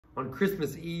On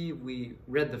Christmas Eve, we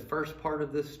read the first part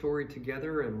of this story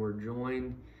together, and we're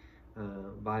joined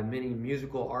by many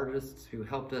musical artists who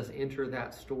helped us enter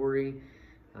that story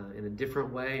in a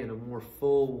different way, in a more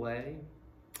full way.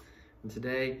 And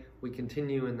today, we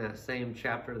continue in that same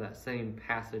chapter, that same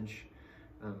passage,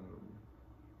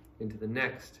 into the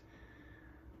next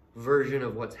version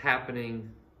of what's happening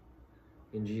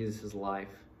in Jesus' life.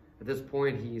 At this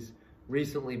point, he's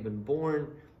recently been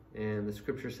born, and the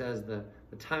scripture says the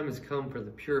time has come for the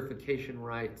purification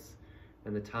rites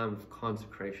and the time of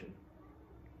consecration.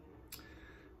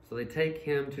 So they take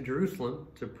him to Jerusalem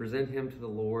to present him to the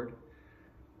Lord.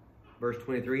 Verse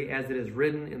 23, as it is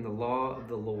written in the law of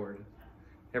the Lord,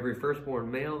 every firstborn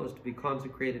male is to be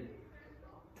consecrated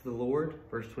to the Lord.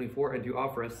 Verse 24, and to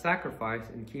offer a sacrifice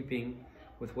in keeping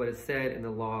with what is said in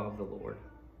the law of the Lord,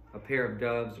 a pair of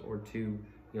doves or 2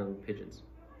 young pigeons.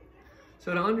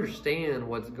 So to understand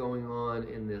what's going on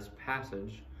in this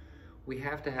passage, we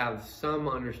have to have some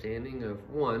understanding of,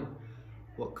 1,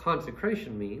 what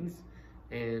consecration means,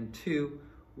 and 2,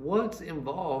 what's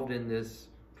involved in this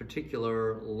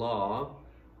particular law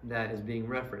that is being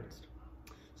referenced.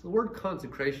 So the word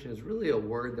consecration is really a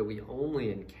word that we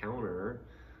only encounter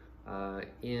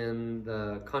in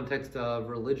the context of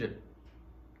religion.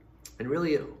 And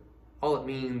really all it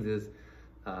means is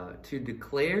to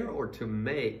declare or to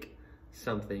make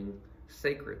something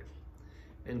sacred.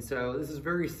 And so this is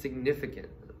very significant.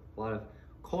 A lot of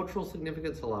cultural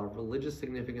significance, a lot of religious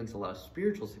significance, a lot of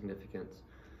spiritual significance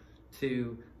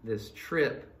to this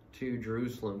trip to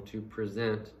Jerusalem to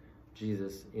present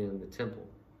Jesus in the temple.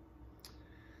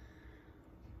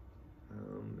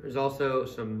 There's also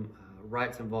some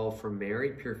rites involved for Mary,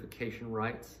 purification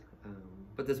rites.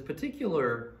 But this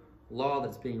particular law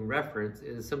that's being referenced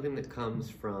is something that comes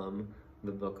from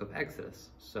the book of Exodus.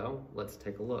 So let's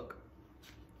take a look.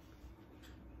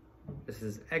 This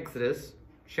is Exodus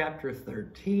chapter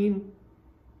 13,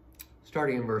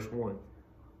 starting in verse 1.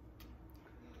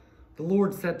 The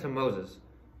Lord said to Moses,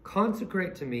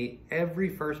 consecrate to me every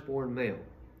firstborn male.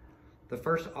 The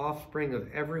first offspring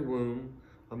of every womb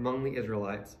among the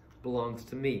Israelites belongs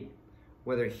to me,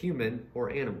 whether human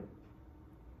or animal.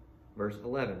 Verse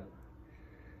 11.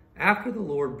 After the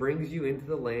Lord brings you into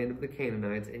the land of the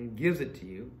Canaanites and gives it to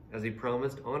you, as he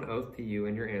promised on oath to you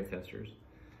and your ancestors,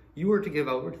 you are to give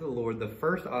over to the Lord the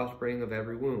first offspring of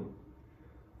every womb.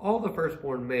 All the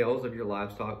firstborn males of your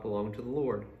livestock belong to the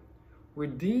Lord.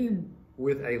 Redeem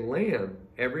with a lamb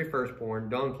every firstborn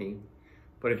donkey,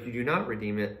 but if you do not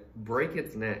redeem it, break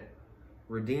its neck.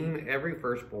 Redeem every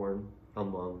firstborn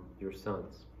among your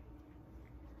sons.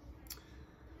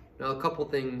 Now, a couple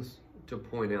things to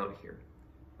point out here.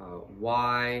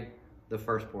 Why the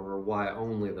firstborn, or why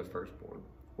only the firstborn?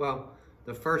 Well,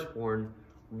 the firstborn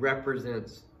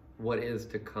represents what is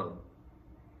to come.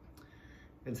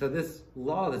 And so this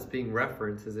law that's being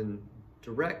referenced is in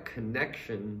direct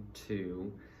connection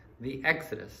to the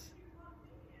Exodus.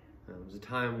 It was a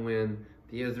time when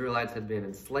the Israelites had been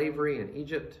in slavery in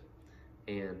Egypt,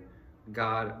 and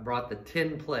God brought the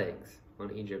 10 plagues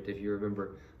on Egypt. If you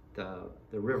remember, the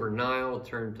river Nile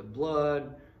turned to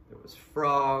blood. There was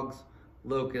frogs,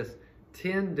 locusts,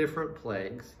 10 different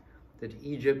plagues that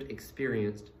Egypt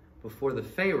experienced before the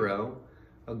Pharaoh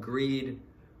agreed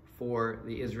for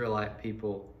the Israelite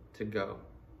people to go.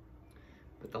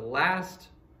 But the last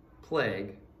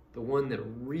plague, the one that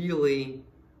really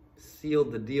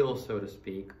sealed the deal, so to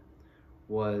speak,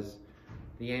 was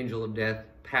the angel of death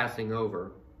passing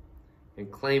over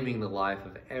and claiming the life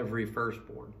of every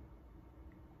firstborn.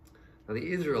 Now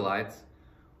the Israelites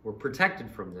were protected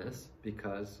from this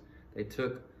because they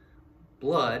took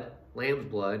blood, lamb's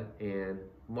blood, and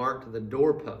marked the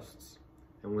doorposts.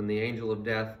 And when the angel of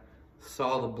death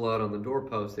saw the blood on the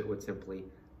doorposts, it would simply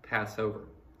pass over.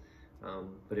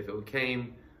 But if it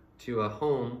came to a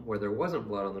home where there wasn't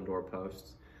blood on the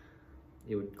doorposts,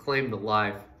 it would claim the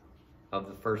life of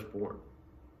the firstborn.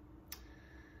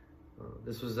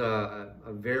 This was a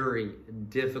very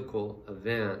difficult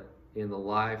event in the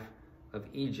life of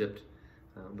Egypt,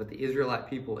 but the Israelite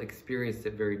people experienced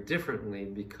it very differently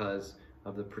because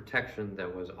of the protection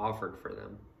that was offered for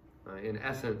them. In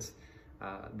essence,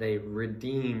 they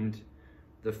redeemed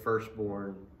the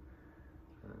firstborn,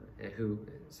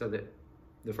 so that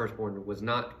the firstborn was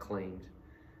not claimed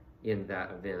in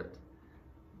that event.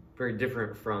 Very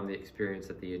different from the experience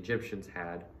that the Egyptians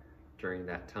had during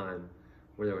that time,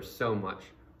 where there was so much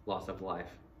loss of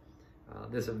life.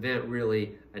 This event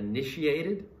really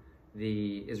initiated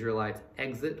the Israelites'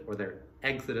 exit, or their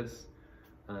exodus,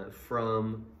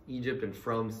 from Egypt and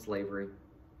from slavery.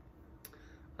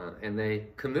 And they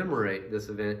commemorate this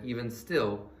event even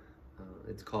still.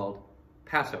 It's called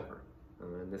Passover.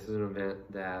 And this is an event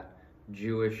that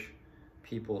Jewish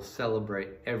people celebrate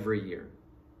every year.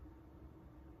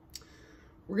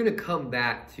 We're going to come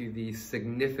back to the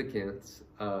significance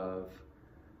of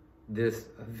this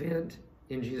event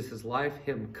in Jesus' life,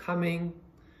 him coming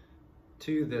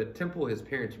to the temple, his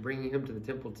parents bringing him to the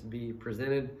temple to be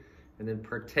presented, and then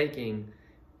partaking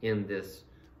in this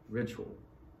ritual.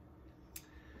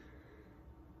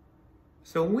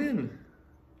 So when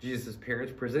Jesus'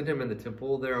 parents present him in the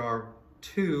temple, there are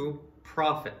two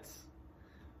prophets.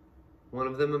 One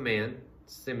of them a man,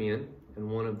 Simeon, and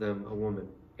one of them a woman,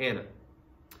 Anna.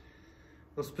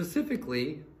 Well,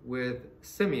 specifically with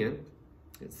Simeon,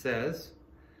 it says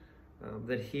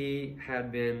that he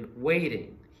had been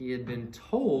waiting. He had been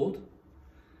told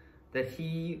that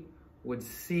he would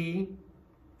see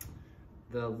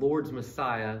the Lord's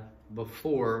Messiah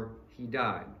before he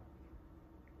died.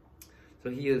 So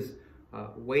he is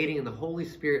waiting, and the Holy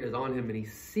Spirit is on him, and he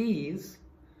sees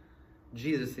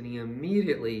Jesus, and he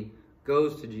immediately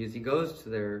goes to Jesus. He goes to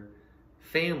their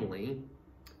family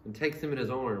and takes him in his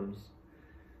arms.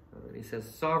 And he says,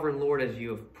 "Sovereign Lord, as you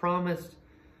have promised,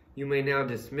 you may now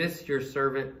dismiss your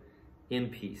servant in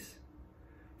peace.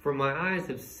 For my eyes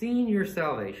have seen your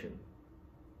salvation."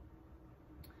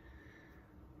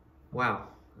 Wow.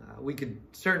 We could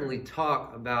certainly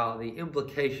talk about the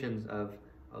implications of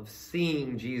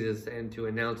seeing Jesus and to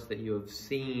announce that you have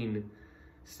seen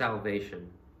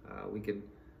salvation. We could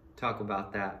talk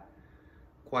about that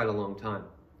quite a long time.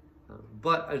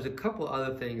 But there's a couple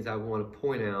other things I want to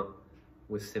point out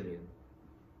with Simeon.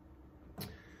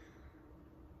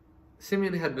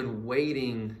 Simeon had been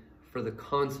waiting for the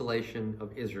consolation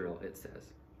of Israel, it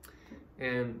says.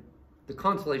 And the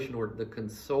consolation, or the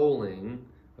consoling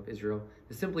of Israel,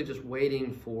 is simply just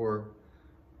waiting for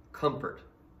comfort.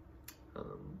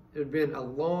 It had been a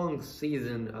long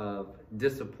season of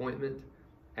disappointment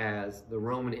as the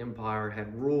Roman Empire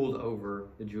had ruled over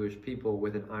the Jewish people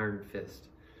with an iron fist.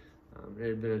 It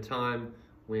had been a time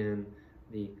when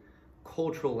the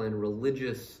cultural and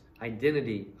religious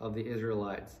identity of the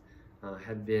Israelites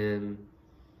had been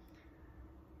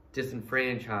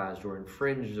disenfranchised or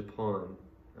infringed upon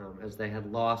as they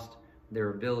had lost their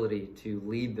ability to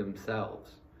lead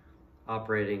themselves,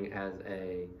 operating as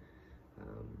a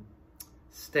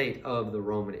state of the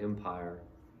Roman Empire.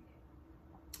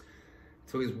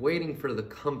 So he's waiting for the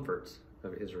comforts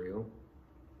of Israel.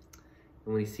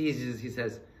 And when he sees Jesus, he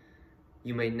says,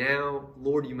 "You may now,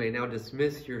 Lord, you may now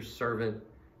dismiss your servant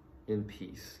in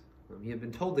peace." He had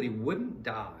been told that he wouldn't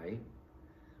die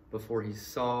before he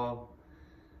saw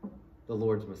the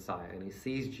Lord's Messiah. And he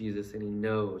sees Jesus, and he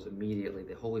knows immediately,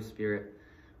 the Holy Spirit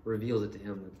reveals it to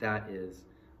him that that is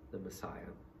the Messiah.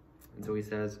 And so he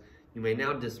says, "You may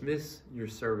now dismiss your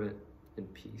servant in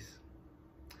peace."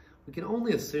 We can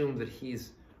only assume that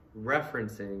he's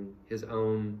referencing his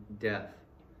own death.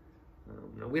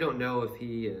 Now, we don't know if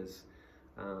he is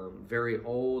very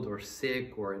old or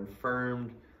sick or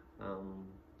infirmed,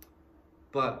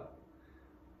 but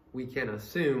we can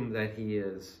assume that he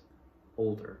is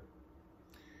older.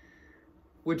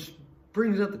 Which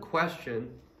brings up the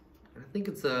question, and I think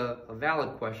it's a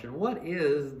valid question: what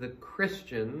is the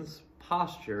Christian's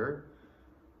posture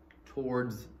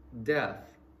towards death?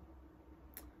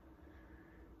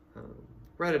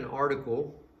 Read an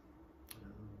article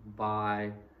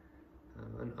by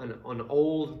an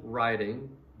old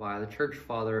writing by the church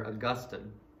father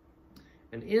Augustine,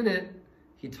 and in it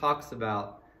he talks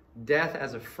about death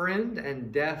as a friend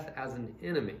and death as an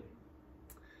enemy.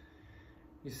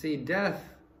 You see,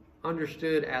 death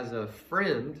understood as a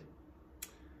friend,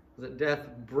 that death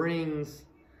brings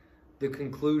the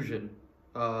conclusion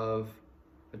of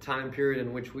a time period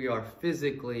in which we are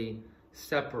physically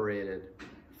separated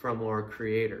from our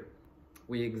Creator.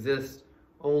 We exist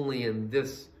only in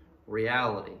this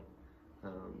reality.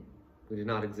 We do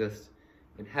not exist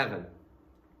in heaven.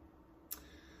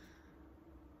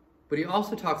 But he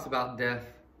also talks about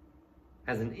death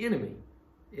as an enemy,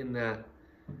 in that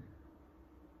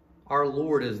our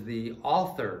Lord is the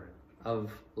author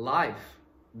of life,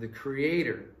 the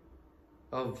creator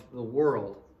of the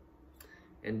world.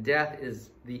 And death is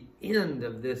the end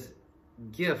of this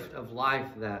gift of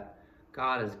life that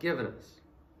God has given us.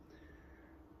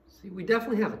 See, we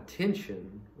definitely have a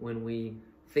tension when we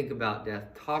think about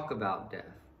death, talk about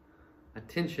death. A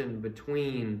tension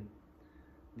between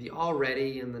the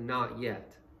already and the not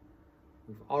yet.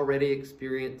 We've already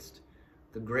experienced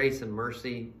the grace and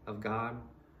mercy of God,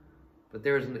 but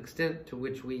there is an extent to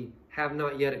which we have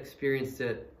not yet experienced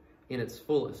it in its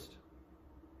fullest.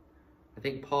 I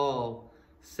think Paul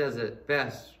says it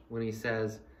best when he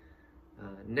says,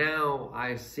 "Now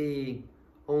I see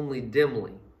only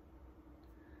dimly,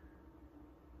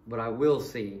 but I will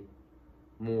see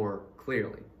more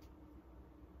clearly.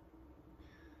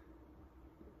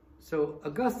 So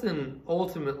Augustine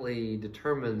ultimately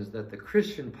determines that the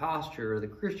Christian posture, or the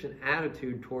Christian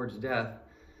attitude towards death,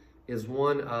 is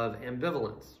one of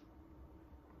ambivalence.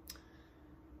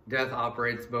 Death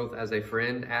operates both as a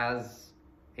friend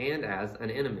and as an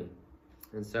enemy.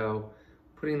 And so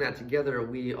putting that together,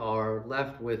 we are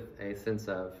left with a sense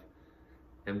of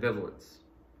ambivalence.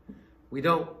 We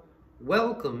don't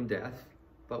welcome death,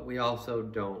 but we also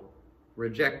don't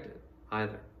reject it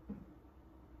either.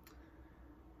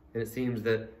 And it seems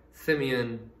that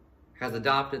Simeon has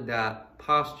adopted that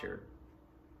posture.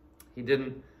 He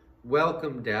didn't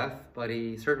welcome death, but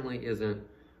he certainly isn't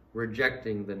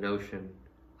rejecting the notion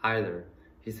either.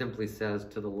 He simply says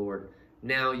to the Lord,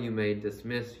 "Now you may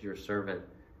dismiss your servant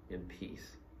in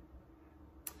peace."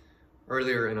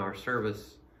 Earlier in our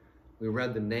service, we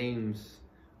read the names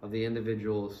of the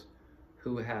individuals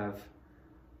who have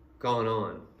gone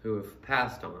on, who have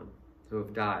passed on, who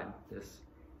have died this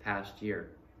past year.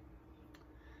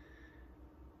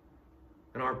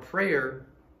 And our prayer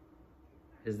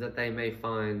is that they may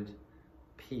find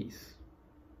peace.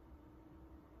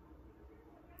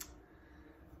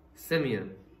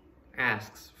 Simeon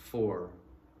asks for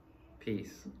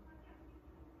peace.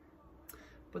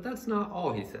 But that's not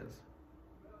all he says.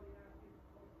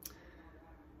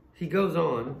 He goes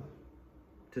on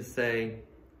to say,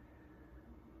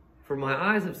 "For my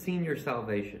eyes have seen your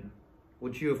salvation,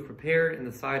 which you have prepared in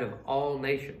the sight of all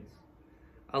nations,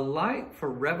 a light for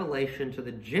revelation to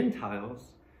the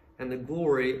Gentiles and the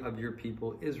glory of your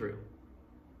people Israel."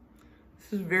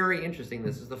 This is very interesting.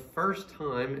 This is the first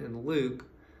time in Luke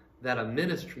that a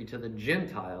ministry to the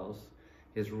Gentiles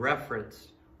is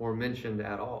referenced or mentioned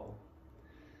at all.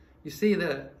 You see,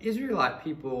 the Israelite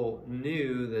people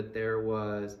knew that there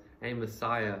was a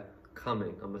Messiah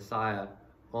coming, a Messiah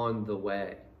on the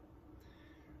way.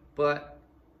 But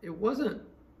it wasn't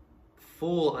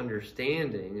full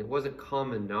understanding, it wasn't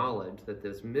common knowledge that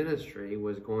this ministry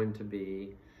was going to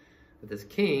be, that this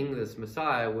king, this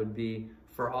Messiah, would be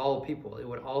for all people. It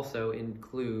would also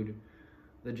include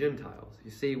the Gentiles. You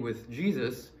see, with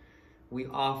Jesus, we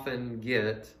often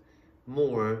get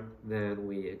more than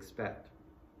we expect.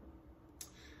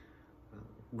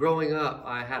 Growing up,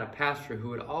 I had a pastor who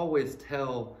would always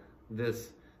tell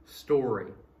this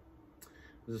story.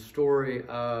 It was a story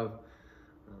of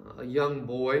a young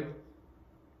boy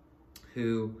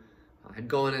who had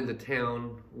gone into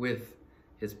town with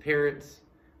his parents.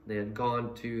 They had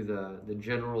gone to the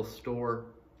general store,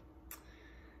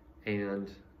 and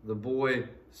the boy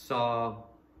saw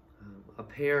a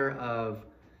pair of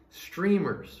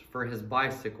streamers for his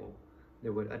bicycle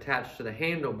that would attach to the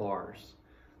handlebars,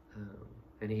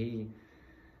 and he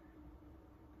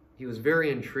was very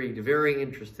intrigued, very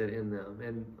interested in them.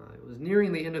 And it was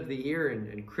nearing the end of the year,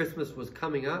 and Christmas was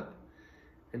coming up,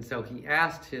 and so he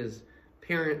asked his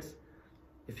parents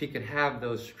if he could have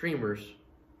those streamers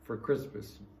for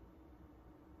Christmas.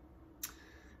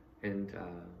 And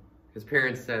his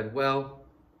parents said, "Well,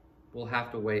 we'll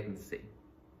have to wait and see."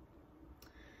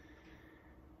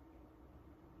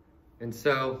 And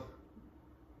so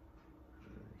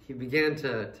he began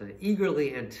to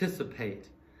eagerly anticipate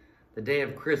the day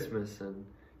of Christmas and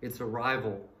its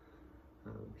arrival.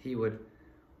 He would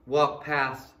walk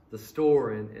past the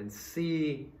store and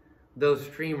see those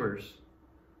streamers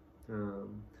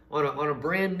on a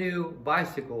brand new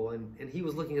bicycle, and he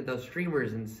was looking at those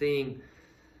streamers and seeing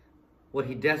what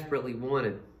he desperately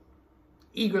wanted,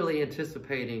 eagerly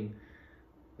anticipating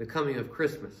the coming of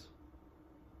Christmas.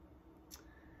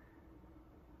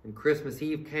 And Christmas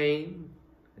Eve came,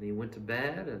 and he went to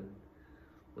bed and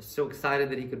was so excited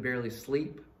that he could barely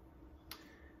sleep.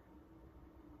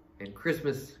 And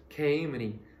Christmas came, and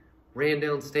he ran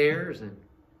downstairs and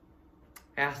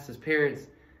asked his parents,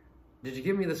 "Did you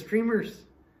give me the streamers?"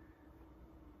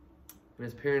 And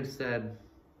his parents said,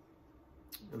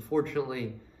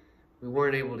 "Unfortunately, we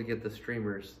weren't able to get the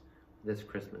streamers this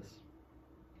Christmas."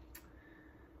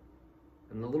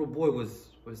 And the little boy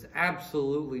was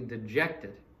absolutely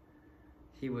dejected.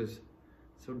 He was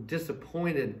so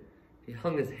disappointed. He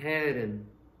hung his head and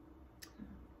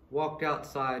walked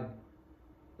outside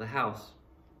the house.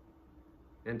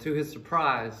 And to his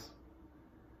surprise,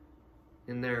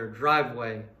 in their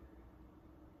driveway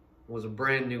was a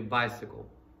brand new bicycle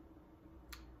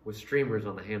with streamers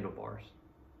on the handlebars.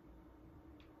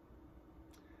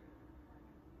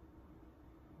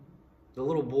 The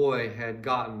little boy had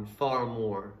gotten far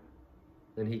more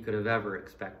than he could have ever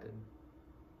expected.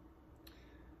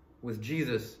 With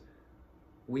Jesus,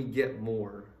 we get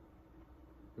more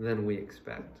than we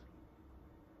expect.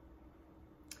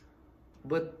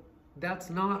 But that's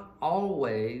not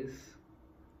always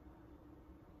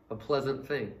a pleasant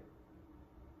thing.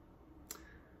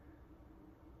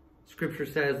 Scripture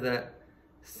says that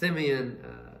Simeon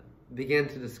began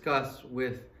to discuss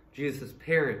with Jesus'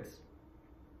 parents.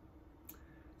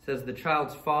 It says the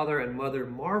child's father and mother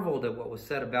marveled at what was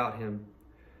said about him.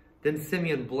 Then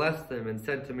Simeon blessed them and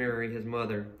said to Mary, his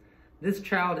mother, "This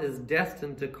child is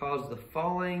destined to cause the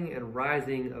falling and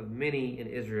rising of many in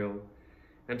Israel,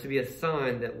 and to be a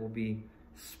sign that will be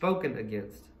spoken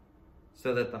against,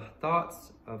 so that the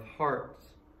thoughts of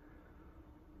hearts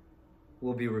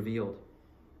will be revealed."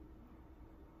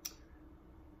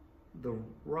 The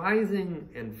rising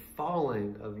and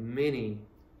falling of many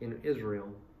in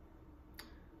Israel.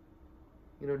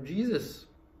 You know, Jesus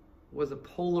was a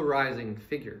polarizing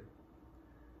figure.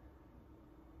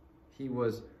 He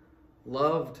was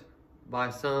loved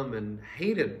by some and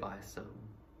hated by some.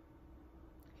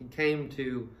 He came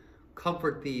to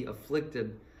comfort the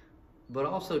afflicted, but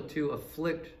also to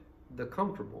afflict the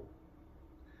comfortable.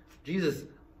 Jesus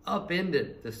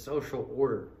upended the social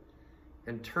order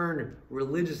and turned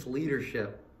religious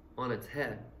leadership on its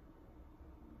head.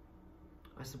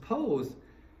 I suppose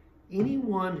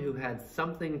anyone who had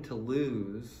something to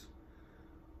lose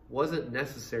wasn't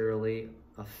necessarily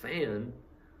a fan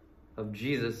of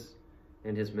Jesus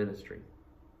and his ministry.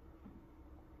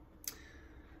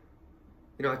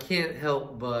 You know, I can't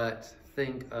help but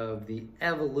think of the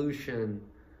evolution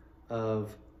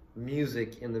of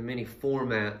music in the many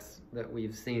formats that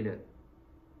we've seen it.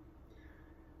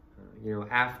 You know,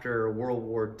 after World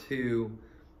War II,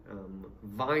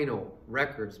 vinyl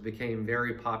records became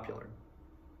very popular.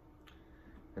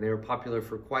 And they were popular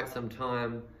for quite some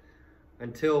time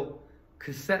until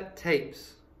cassette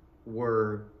tapes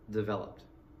were developed.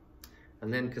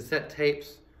 And then cassette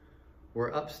tapes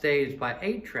were upstaged by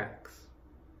 8-tracks.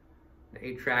 The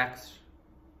 8-tracks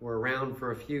were around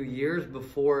for a few years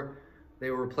before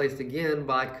they were replaced again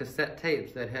by cassette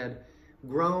tapes that had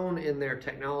grown in their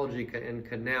technology and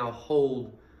could now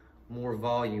hold more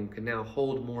volume, could now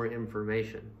hold more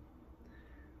information.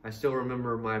 I still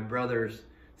remember my brother's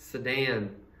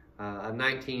sedan, a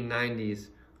 1990s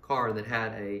car that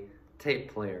had a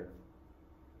tape player,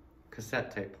 cassette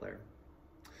tape player.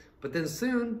 But then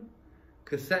soon,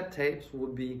 cassette tapes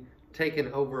would be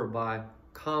taken over by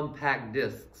compact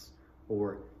discs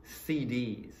or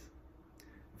CDs.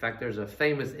 In fact, there's a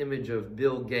famous image of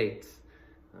Bill Gates,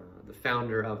 the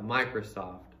founder of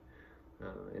Microsoft,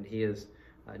 and he is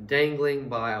dangling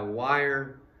by a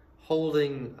wire,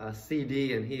 holding a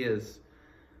CD, and he is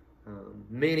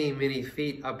many, many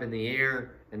feet up in the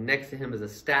air, and next to him is a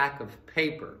stack of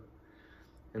paper.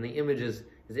 And the image is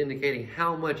indicating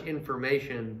how much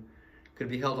information could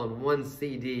be held on one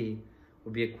CD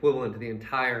would be equivalent to the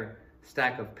entire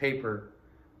stack of paper.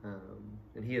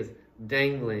 And he is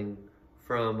dangling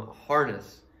from a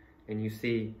harness, and you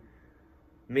see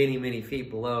many, many feet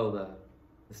below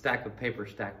the stack of paper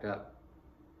stacked up.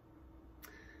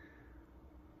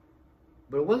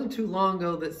 But it wasn't too long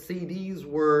ago that CDs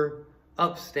were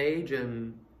upstaged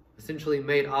and essentially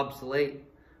made obsolete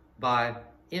by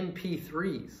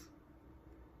MP3s.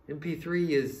 MP3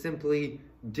 is simply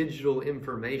digital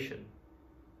information.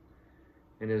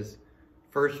 And as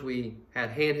first we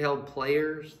had handheld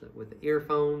players with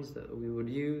earphones that we would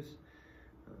use,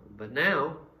 but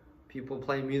now people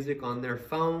play music on their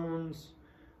phones,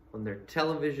 on their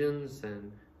televisions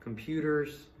and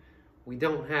computers. We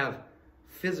don't have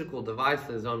physical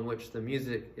devices on which the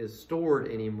music is stored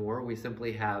anymore. We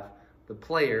simply have the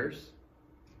players.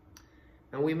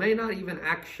 And we may not even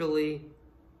actually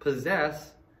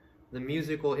possess the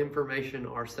musical information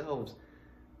ourselves.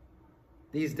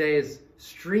 These days,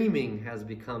 streaming has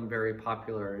become very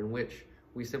popular, in which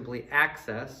we simply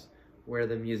access where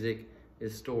the music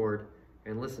is stored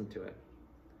and listen to it.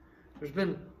 There's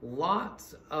been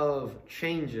lots of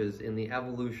changes in the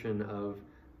evolution of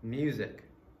music,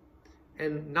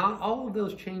 and not all of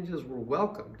those changes were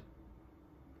welcomed.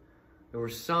 There were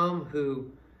some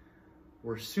who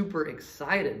were super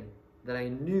excited that a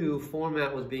new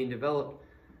format was being developed,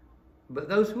 but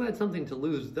those who had something to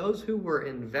lose, those who were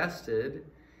invested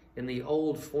in the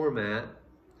old format,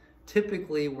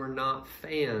 typically were not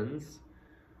fans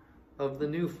of the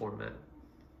new format.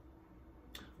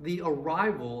 The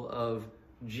arrival of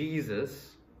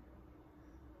Jesus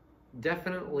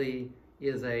definitely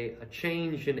is a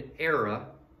change in era,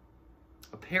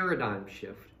 a paradigm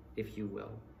shift, if you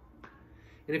will.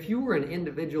 And if you were an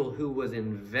individual who was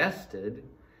invested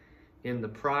in the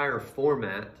prior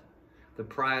format, the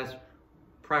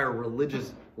prior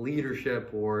religious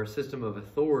leadership or system of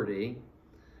authority,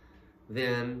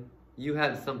 then you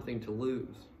had something to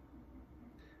lose.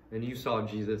 And you saw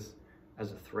Jesus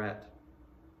as a threat.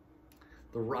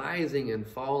 The rising and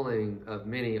falling of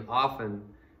many often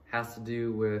has to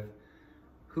do with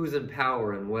who's in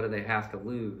power and what do they have to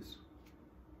lose.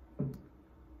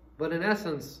 But in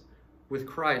essence, with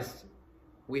Christ,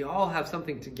 we all have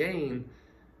something to gain,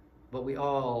 but we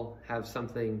all have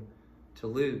something to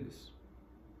lose.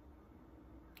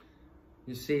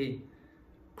 You see,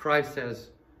 Christ says,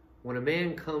 when a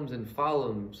man comes and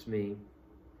follows me,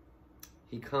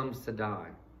 he comes to die.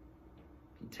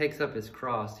 He takes up his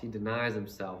cross, he denies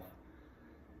himself,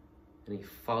 and he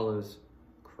follows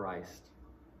Christ.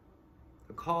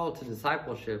 The call to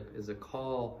discipleship is a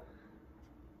call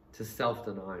to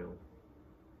self-denial.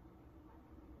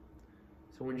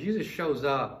 So when Jesus shows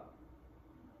up,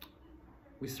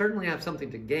 we certainly have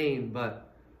something to gain,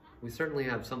 but we certainly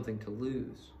have something to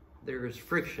lose. There is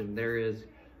friction, there is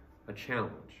a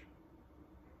challenge.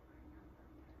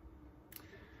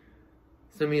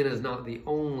 Simeon is not the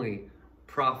only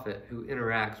prophet who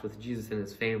interacts with Jesus and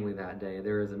his family that day.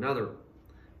 There is another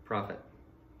prophet.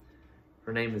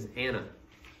 Her name is Anna.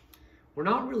 We're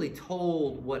not really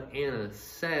told what Anna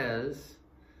says,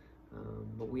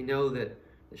 but we know that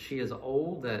she is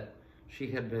old, that she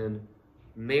had been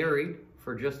married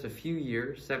for just a few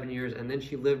years, 7 years, and then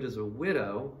she lived as a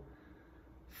widow,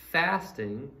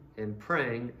 fasting and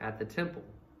praying at the temple.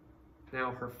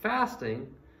 Now, her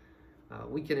fasting,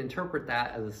 we can interpret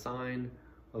that as a sign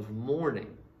of mourning,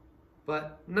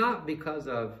 but not because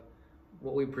of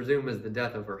what we presume is the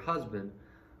death of her husband,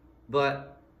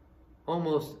 but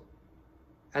almost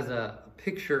as a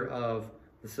picture of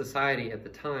the society at the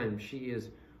time. She is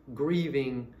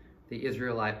grieving the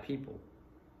Israelite people,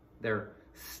 their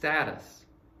status,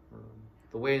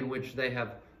 the way in which they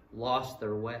have lost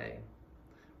their way,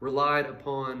 relied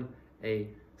upon a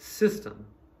system,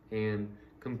 and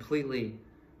completely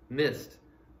missed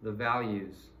the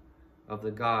values of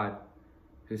the God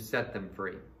who set them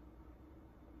free.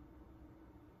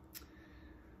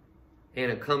 And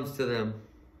it comes to them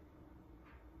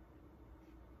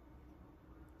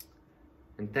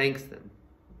and thanks them.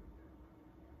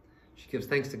 She gives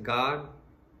thanks to God.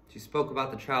 She spoke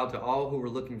about the child to all who were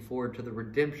looking forward to the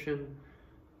redemption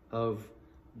of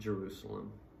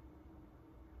Jerusalem.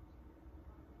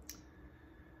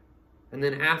 And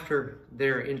then after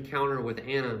their encounter with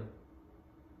Anna,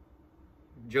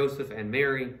 Joseph and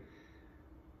Mary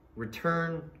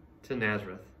return to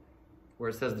Nazareth, where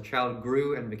it says the child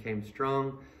grew and became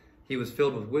strong. He was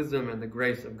filled with wisdom, and the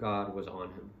grace of God was on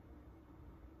him.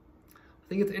 I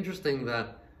think it's interesting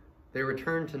that they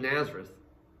returned to Nazareth,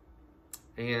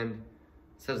 and it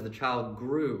says the child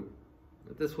grew.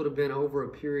 That this would have been over a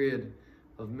period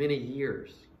of many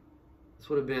years. This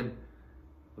would have been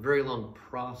a very long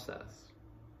process.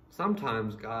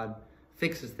 Sometimes God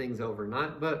fixes things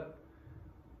overnight, but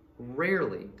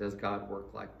rarely does God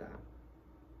work like that.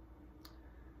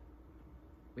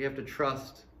 We have to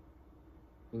trust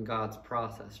in God's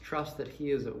process. Trust that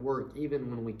He is at work even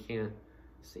when we can't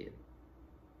see it.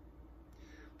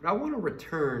 But I want to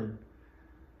return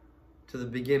to the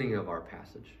beginning of our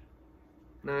passage.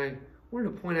 And I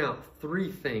wanted to point out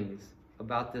 3 things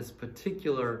about this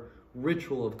particular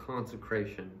ritual of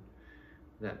consecration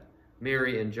that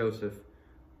Mary and Joseph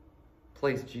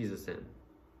placed Jesus in.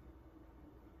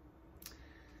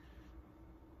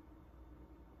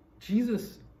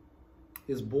 Jesus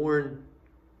is born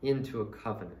into a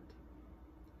covenant.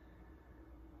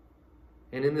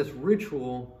 And in this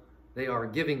ritual, they are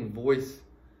giving voice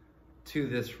to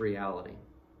this reality.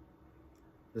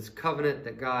 This covenant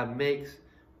that God makes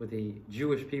with the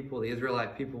Jewish people, the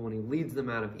Israelite people, when He leads them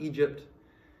out of Egypt,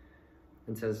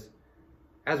 and says,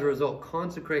 as a result,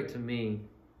 consecrate to me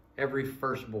every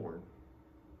firstborn.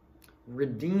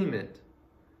 Redeem it.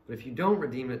 But if you don't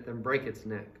redeem it, then break its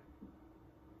neck.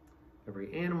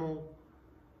 Every animal,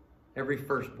 every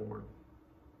firstborn.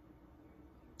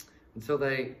 And so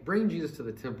they bring Jesus to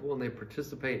the temple and they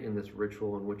participate in this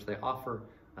ritual in which they offer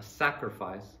a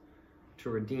sacrifice to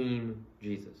redeem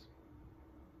Jesus.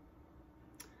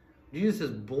 Jesus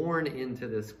is born into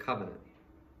this covenant.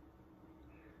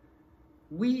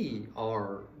 We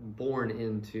are born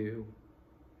into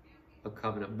a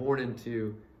covenant, born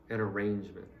into an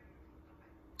arrangement.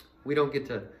 We don't get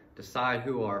to decide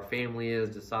who our family is,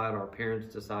 decide our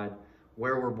parents, decide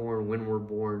where we're born, when we're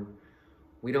born.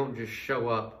 We don't just show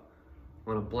up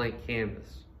on a blank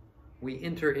canvas. We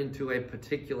enter into a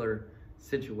particular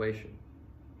situation.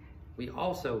 We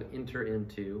also enter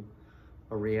into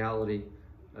a reality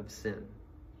of sin.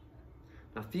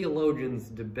 Now, theologians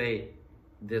debate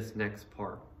this next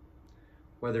part,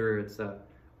 whether it's a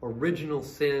original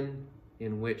sin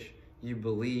in which you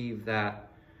believe that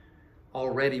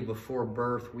already before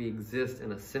birth we exist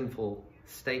in a sinful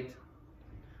state,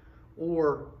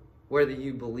 or whether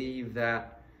you believe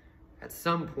that at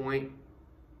some point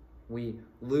we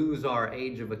lose our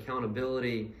age of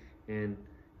accountability and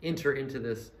enter into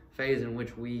this phase in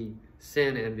which we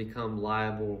sin and become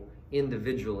liable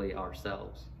individually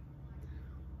ourselves.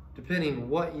 Depending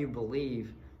what you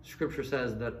believe, Scripture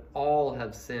says that all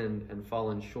have sinned and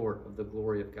fallen short of the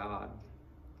glory of God.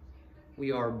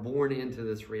 We are born into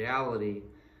this reality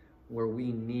where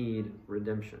we need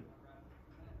redemption.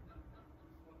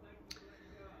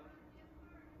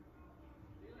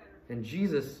 And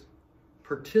Jesus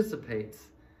participates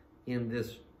in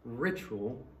this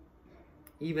ritual.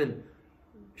 Even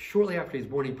shortly after he's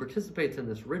born, he participates in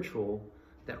this ritual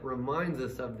that reminds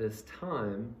us of this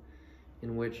time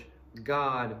in which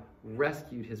God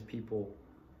rescued his people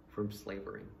from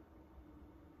slavery.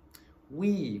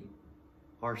 We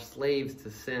are slaves to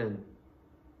sin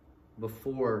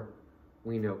before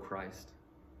we know Christ.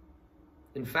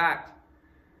 In fact,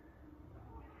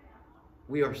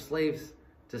 we are slaves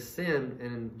to sin,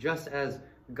 and just as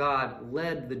God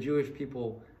led the Jewish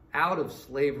people out of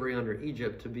slavery under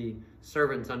Egypt to be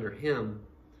servants under him,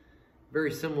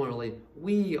 very similarly,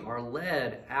 we are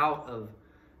led out of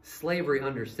slavery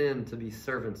under sin to be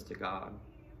servants to God.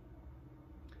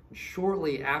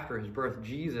 Shortly after his birth,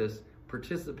 Jesus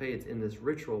participates in this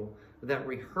ritual that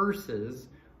rehearses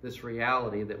this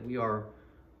reality that we are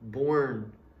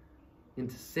born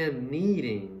into sin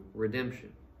needing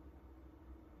redemption.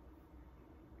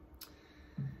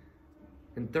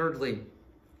 And thirdly,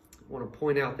 I want to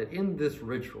point out that in this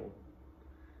ritual,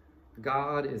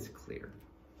 God is clear.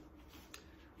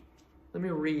 Let me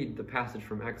read the passage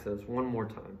from Exodus one more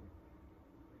time.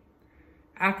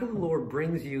 After the Lord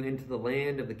brings you into the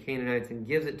land of the Canaanites and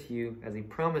gives it to you, as he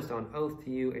promised on oath to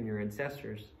you and your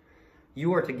ancestors,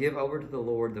 you are to give over to the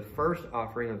Lord the first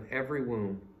offering of every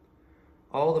womb.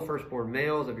 All the firstborn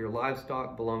males of your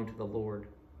livestock belong to the Lord.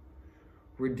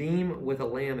 Redeem with a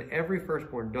lamb every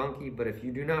firstborn donkey, but if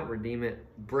you do not redeem it,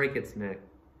 break its neck.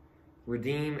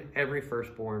 Redeem every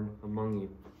firstborn among you.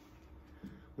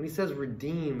 When he says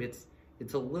redeem,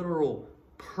 it's a literal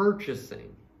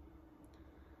purchasing.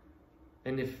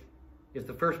 And if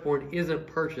the firstborn isn't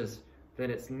purchased,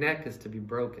 then its neck is to be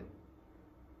broken.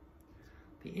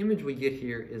 The image we get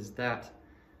here is that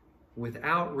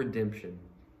without redemption,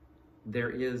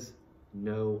 there is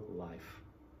no life.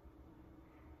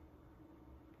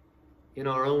 In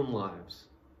our own lives,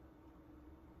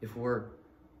 if we're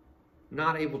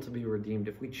not able to be redeemed,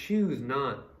 if we choose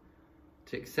not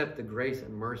to accept the grace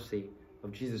and mercy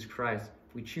of Jesus Christ,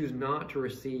 if we choose not to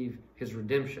receive his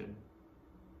redemption,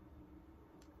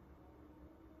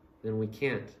 then we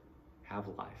can't have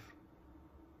life.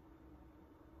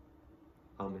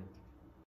 Amen.